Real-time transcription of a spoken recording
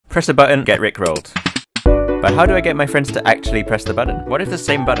Press a button, get rickrolled. But how do I get my friends to actually press the button? What if the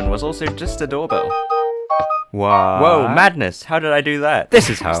same button was also just a doorbell? Wow. Whoa, madness! How did I do that? This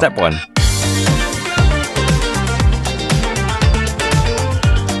is how. Step 1.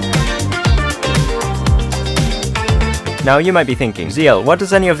 Now you might be thinking, ZL, what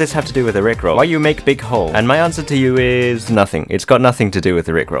does any of this have to do with a rickroll? Why you make big hole? And my answer to you is nothing. It's got nothing to do with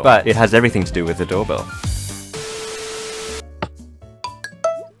the rickroll, but it has everything to do with the doorbell.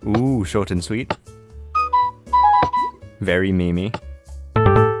 Ooh, short and sweet. Very memey.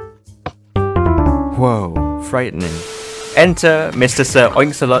 Whoa, frightening. Enter Mr. Sir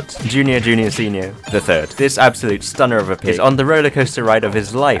Oinksalot, Junior Senior the Third. This absolute stunner of a pig is on the roller coaster ride of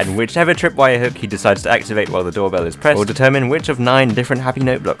his life, and whichever tripwire hook he decides to activate while the doorbell is pressed will determine which of 9 different happy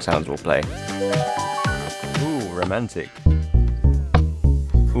note block sounds will play. Ooh, romantic.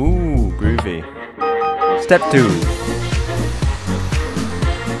 Ooh, groovy. Step 2.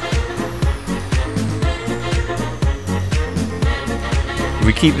 If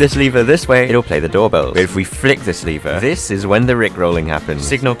we keep this lever this way, it'll play the doorbell. But if we flick this lever, this is when the rickrolling happens.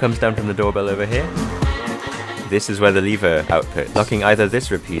 Signal comes down from the doorbell over here. This is where the lever outputs, locking either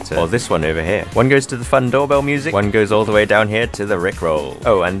this repeater or this one over here. One goes to the fun doorbell music, one goes all the way down here to the rickroll.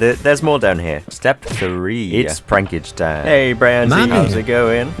 Oh, and there's more down here. Step 3. It's prankage time. Hey, Brandy, how's it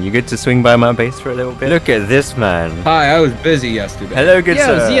going? You good to swing by my base for a little bit? Look at this man. Hi, I was busy yesterday. Hello, good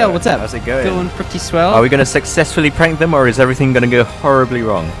sir. Yo, ZL, what's up? How's it going? Going pretty swell. Are we going to successfully prank them, or is everything going to go horribly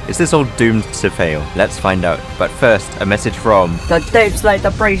wrong? Is this all doomed to fail? Let's find out. But first, a message from the Deep Slate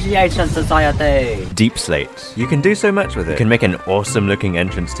Appreciation Society. Deep Slate. You can do so much with it. You can make an awesome looking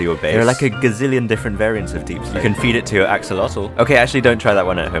entrance to your base. There are like a gazillion different variants of Deep Slate. You can feed it to your axolotl. Okay, actually don't try that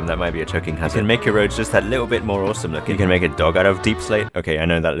one at home, that might be a choking hazard. You can make your roads just that little bit more awesome looking. You can make a dog out of Deep Slate. Okay, I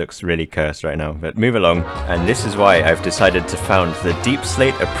know that looks really cursed right now, but move along. And this is why I've decided to found the Deep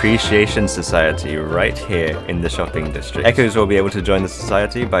Slate Appreciation Society right here in the shopping district. Echoes will be able to join the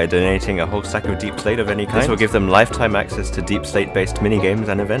society by donating a whole stack of Deep Slate of any kind. This will give them lifetime access to Deep Slate based minigames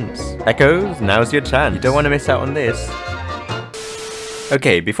and events. Echoes, now's your chance. You don't want to miss out on this.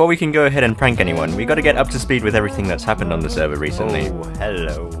 Okay, before we can go ahead and prank anyone, we gotta get up to speed with everything that's happened on the server recently. Oh,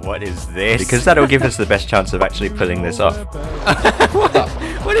 hello, what is this? Because that'll give us the best chance of actually pulling this off.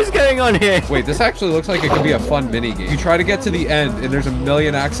 What is going on here? Wait, this actually looks like it could be a fun minigame. You try to get to the end, and there's a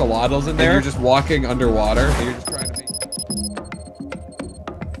million axolotls in there, and you're just walking underwater, and you're just trying to make...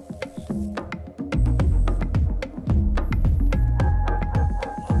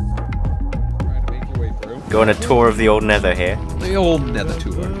 Go on a tour of the old nether here. The old nether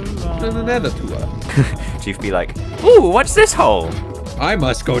tour. The nether tour. Chief be like, ooh, what's this hole? I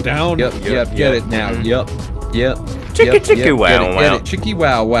must go down. Yep, get it now. Yep. Chicky wow wow. Get it. Chicky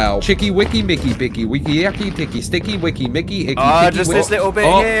wow wow. Chicky wiki mickey bicky wiki yucky ticky sticky wiki mickey icky ticky. Just this little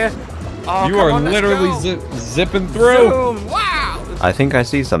bit here. Oh, you are literally zipping through. Zoom. Wow. I think I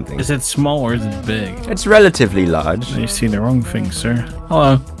see something. Is it small or is it big? It's relatively large. You see the wrong thing, sir.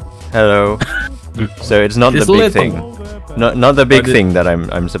 Hello. Hello. So it's not the big thing. Not the big thing that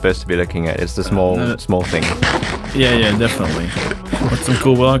I'm supposed to be looking at. It's the small thing. Yeah, definitely. What's some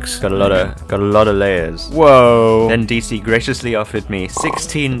cool blocks? Got a lot of layers. Whoa! Then DC graciously offered me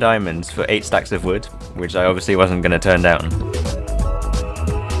 16 diamonds for 8 stacks of wood, which I obviously wasn't gonna turn down.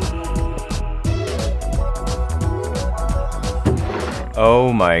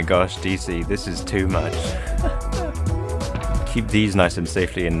 Oh my gosh, DC, this is too much. Keep these nice and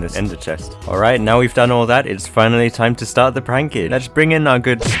safely in this ender chest. Alright, now we've done all that, it's finally time to start the pranking. Let's bring in our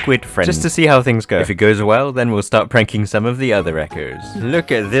good squid friend, just to see how things go. If it goes well, then we'll start pranking some of the other echoes.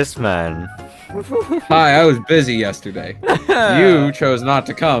 Look at this man. Hi, I was busy yesterday. You chose not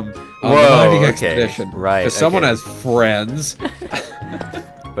to come on the mining expedition. Right, because someone has friends.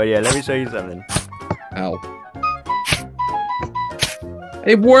 But yeah, let me show you something. Ow.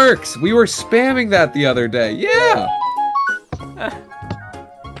 It works! We were spamming that the other day. Yeah!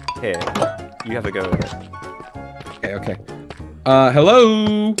 Here, you have a go at it. Okay.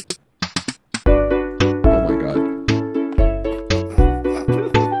 Hello? Oh my god.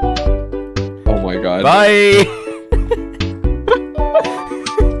 Oh my god. Bye!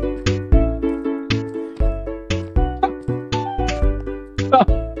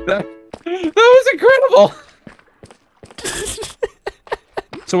 that was incredible!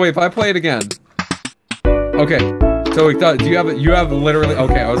 So wait, if I play it again. Okay. So you have literally,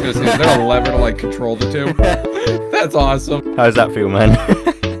 okay, I was gonna say, is there a lever to like control the two? That's awesome. How does that feel, man?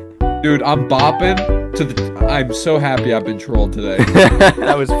 Dude, I'm bopping to the, I'm so happy I've been trolled today.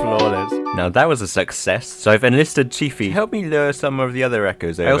 That was flawless. Now that was a success, so I've enlisted Chiefy to help me lure some of the other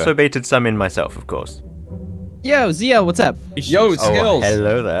echoes over. I also baited some in myself, of course. Yo, ZL, what's up? Yo, Oh, Skills.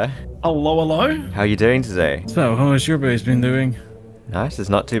 hello there. Hello, hello. How are you doing today? So, how has your base been doing? Nice, it's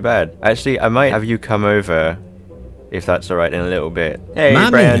not too bad. Actually, I might have you come over, if that's alright, in a little bit. Hey,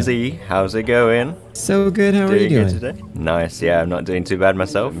 Mommy. Brian Z, how's it going? So good, how are you Doing doing? good today? Nice, yeah, I'm not doing too bad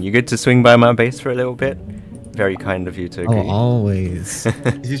myself. You good to swing by my base for a little bit? Very kind of you to agree. Oh, always.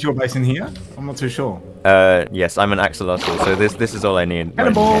 Is this your base in here? I'm not too sure. Yes, I'm an axolotl, so this is all I need.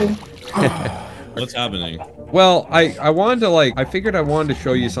 Cannonball! What's happening? Well, I wanted to I figured I wanted to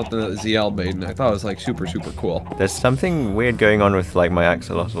show you something that ZL made, and I thought it was like super cool. There's something weird going on with like my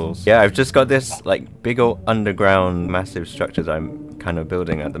axolotls. Yeah, I've just got this like big old underground massive structure that I'm kind of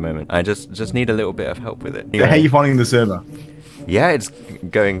building at the moment. I just need a little bit of help with it. So how are you finding the server? Yeah, it's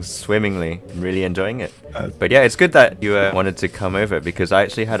going swimmingly. I'm really enjoying it. But yeah, it's good that you wanted to come over because I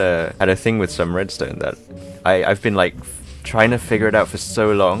actually had a thing with some redstone that I've been like trying to figure it out for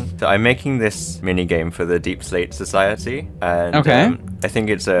so long. So I'm making this mini game for the Deep Slate Society, and Okay. I think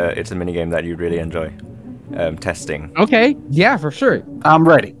it's a mini game that you'd really enjoy testing. Okay, yeah, for sure. I'm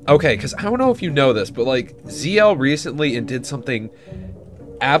ready. Okay, because I don't know if you know this, but like ZL recently did something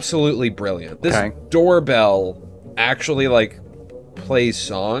absolutely brilliant. This Okay. doorbell actually like plays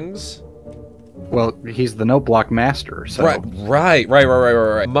songs. Well, he's the note block master, so Right.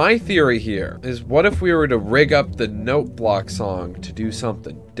 My theory here is, what if we were to rig up the note block song to do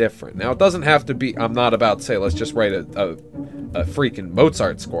something different? Now, it doesn't have to be, I'm not about to say, let's just write a freaking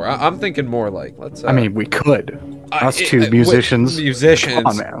Mozart score. I'm thinking more like, let's... I mean, we could. Us two musicians. Musicians. Come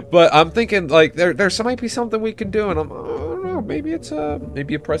on, man. But I'm thinking, like, there might be something we can do, and I don't know, maybe it's,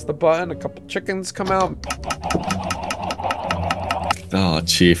 maybe you press the button, a couple chickens come out. Oh,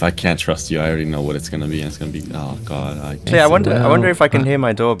 Chief, I can't trust you. I already know what it's gonna be. And it's gonna be. Oh God. Yeah, I wonder if I can hear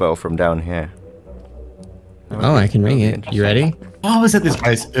my doorbell from down here. Oh, I can ring it. You ready? I was at this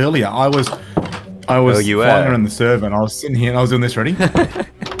base earlier. I was you were? flying around the server and I was sitting here and I was doing this ready.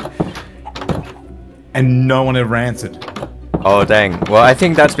 And no one ever answered. Oh dang. Well, I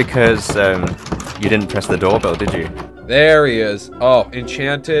think that's because you didn't press the doorbell, did you? There he is. Oh,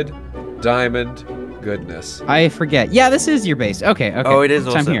 enchanted diamond goodness. I forget. Yeah, this is your base. Okay. Oh, it is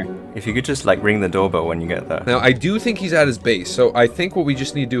So also. I'm here. If you could just like ring the doorbell when you get there. Now, I do think he's at his base, so I think what we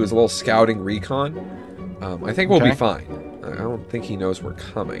just need to do is a little scouting recon. I think we'll be fine. I don't think he knows we're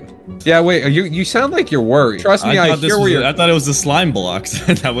coming. Yeah, wait, you sound like you're worried. Trust me, I hear where you're... I thought it was the slime blocks.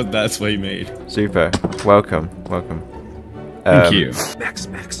 That's what he made. Super. Welcome. Thank you. Max,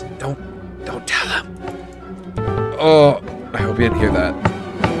 don't tell him. Oh, I hope he didn't hear that.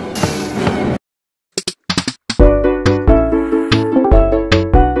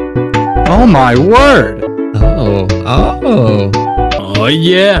 Oh my word! Oh. Oh,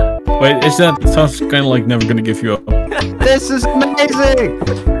 yeah. Wait, is that sounds kind of like never gonna give you up? This is amazing!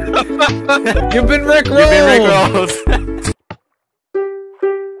 You've been Rickrolled!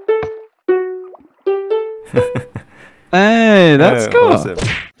 Hey, that's cool. Awesome.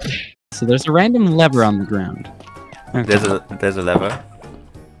 So there's a random lever on the ground. Okay. There's a lever.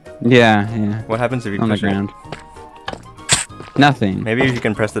 Yeah. What happens if you On the push it? ground. Nothing. Maybe if you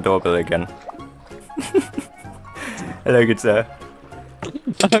can press the doorbell again. Hello, good sir.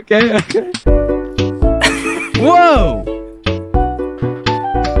 Okay. Whoa!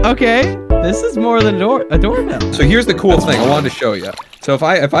 Okay, this is more than a doorbell. So here's the cool thing I wanted to show you. So if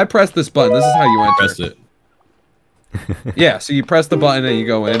I press this button, this is how you enter. Press it. Yeah, so you press the button and you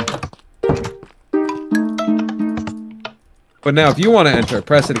go in. But now if you want to enter,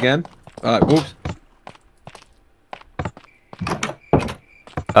 press it again. Whoops.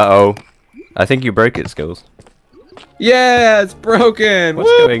 Uh-oh. I think you broke it, Skills. Yeah, it's broken. What's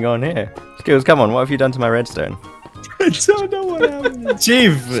Woo! going on here? Skills, come on, what have you done to my redstone? I don't know what happened.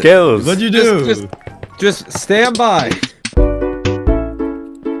 Chief, Skills! what'd you do? Just stand by.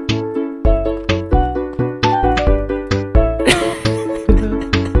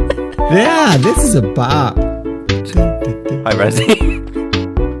 Yeah, this is a bop. Hi, Rezzy.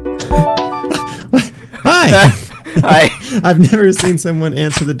 Hi! Hi. I've never seen someone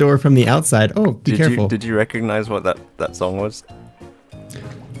answer the door from the outside. Oh, be careful. Did you recognize what that song was?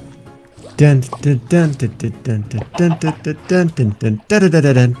 Dun, dun, dun, dun, dun, dun, dun, dun, dun, dun, dun, dun, dun, dun,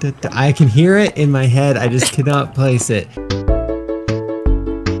 dun, dun, dun, dun. I can hear it in my head. I just cannot place it.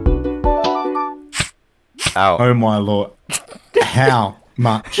 Ow. Oh my lord. How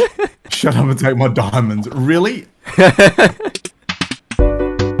much? Shut up and take my diamonds. Really?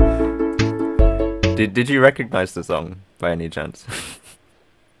 Did you recognize the song by any chance?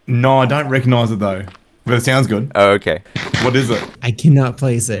 No, I don't recognize it though. But it sounds good. Oh, okay. What is it? I cannot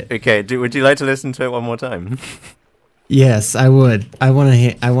place it. Okay, would you like to listen to it one more time? Yes, I would. I want a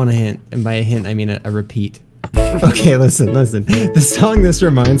hint. And by a hint, I mean a repeat. Okay, listen. The song this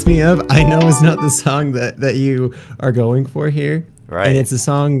reminds me of, I know is not the song that you are going for here. Right. And it's a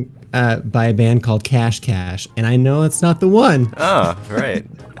song by a band called Cash Cash, and I know it's not the one. Oh, right.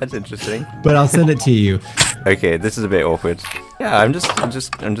 That's interesting. But I'll send it to you. Okay, this is a bit awkward. Yeah, I'm just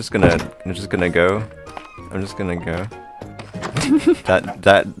gonna go.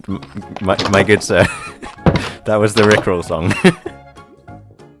 My good sir. That was the Rickroll song.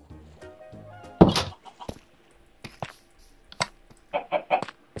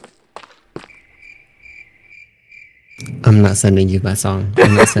 I'm not sending you my song.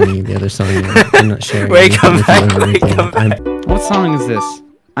 I'm not sending you the other song. I'm not sharing. Wait, come back. What song is this?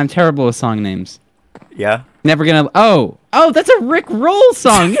 I'm terrible with song names. Yeah. Never gonna. Oh, that's a Rickroll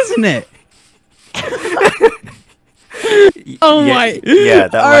song, isn't it? Oh yeah, my. Yeah,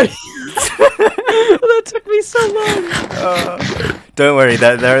 that might. That took me so long. Don't worry,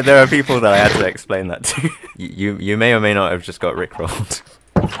 there are people that I had to explain that to. You may or may not have just got Rickrolled.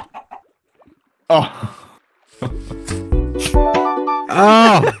 Oh.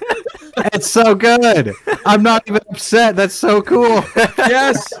 Oh, it's so good. I'm not even upset. That's so cool.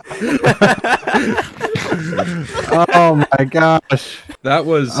 Yes. Oh my gosh. That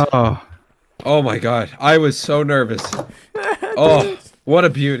was. Oh. Oh my god. I was so nervous. Oh, what a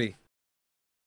beauty.